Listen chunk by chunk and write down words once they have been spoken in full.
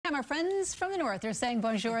meantime, our friends from the north are saying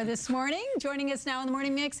bonjour this morning. Joining us now in the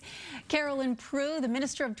Morning Mix, Proulx, the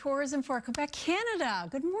Minister of Tourism for Quebec, Canada.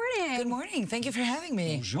 Good morning. Good morning. Thank you for having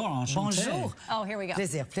me. Bonjour, enchanté. Bonjour. Oh, here we go.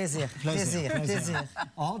 Plaisir, plaisir, plaisir, plaisir.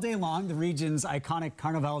 All day long, the region's iconic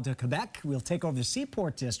Carnival De Quebec will take over the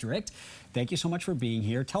Seaport District. Thank you so much for being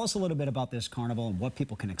here. Tell us a little bit about this carnival and what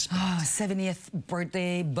people can expect. 70th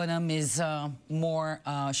birthday. Bonhomme is more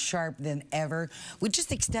sharp than ever. We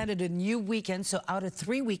just extended a new weekend, so out of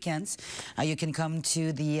 3 weekends, you can come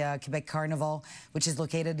to the Quebec Carnival, which is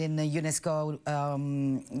located in the UNESCO,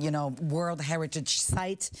 World Heritage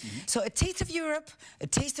Site. So a taste of Europe, a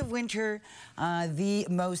taste of winter. The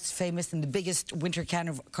most famous and the biggest winter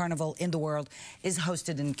carnival in the world is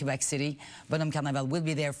hosted in Quebec City. Bonhomme Carnival will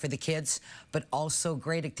be there for the kids, but also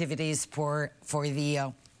great activities for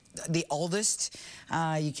the oldest.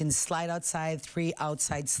 You can slide outside, 3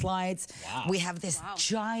 outside slides. Wow. We have this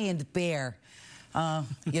giant bear.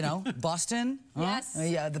 Boston. Yes.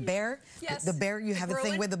 Yeah, the bear. Yes. The bear, you have a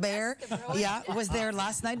thing with the bear. Yes, the Proulx. Yeah, was there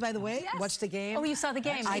last night, by the way. Yes. Watched the game. Oh, you saw the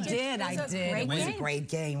game. I did. It was a great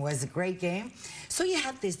game. It was a great game. So you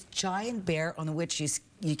have this giant bear on which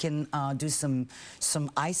you can do some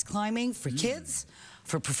ice climbing for kids,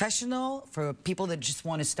 for professional, for people that just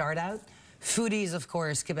want to start out. Foodies, of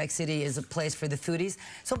course, Quebec City is a place for the foodies.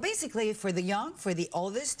 So basically, for the young, for the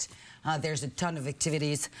oldest, there's a ton of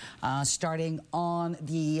activities starting on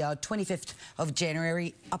the 25th of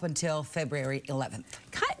January up until February 11th.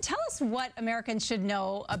 Tell us what Americans should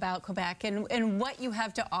know about Quebec and what you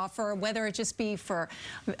have to offer, whether it just be for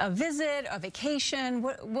a visit, a vacation.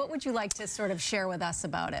 What would you like to sort of share with us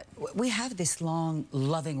about it? We have this long,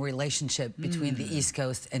 loving relationship between the East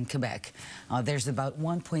Coast and Quebec. There's about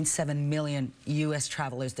 1.7 million U.S.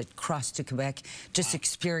 travelers that cross to Quebec just to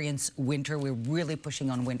experience winter. We're really pushing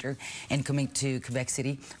on winter and coming to Quebec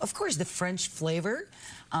City. Of course, the French flavor,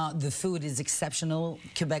 the food is exceptional.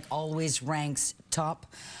 Quebec always ranks top.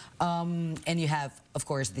 And you have, of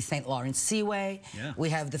course, the St. Lawrence Seaway. Yeah. We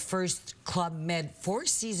have the first Club Med,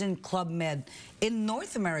 4-season Club Med in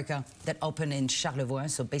North America that opened in Charlevoix.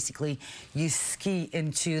 So basically, you ski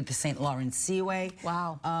into the St. Lawrence Seaway.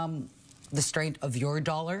 Wow. The strength of your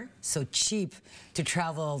dollar, so cheap to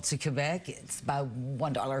travel to Quebec. It's about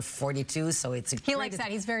 $1.42, so it's a He likes that.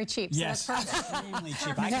 He's very cheap. Yes, So that's extremely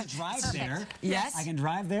cheap. I can drive there. Yes. I can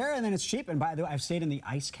drive there, and then it's cheap. And by the way, I've stayed in the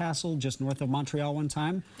Ice Castle just north of Montreal one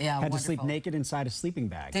time. Yeah, Had to sleep naked inside a sleeping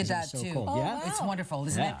bag. Did It that was so too. cold. Oh, Yeah. wow. It's wonderful,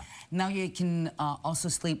 isn't it? Now you can also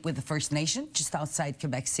sleep with the First Nation just outside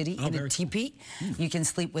Quebec City in a teepee. You can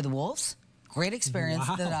sleep with wolves. Great experience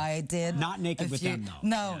that I did. Not naked with them,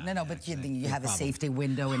 though. No, but you have a safety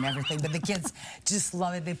window and everything. But the kids just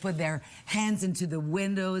love it. They put their hands into the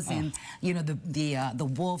windows, and the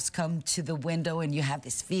wolves come to the window, and you have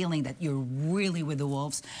this feeling that you're really with the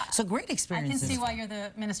wolves. So great experiences. I can see why you're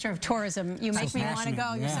the Minister of Tourism. You make me want to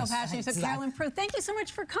go. You're so passionate. So Exactly. Proulx, thank you so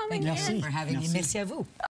much for coming in. Thank you for having me. Merci à vous.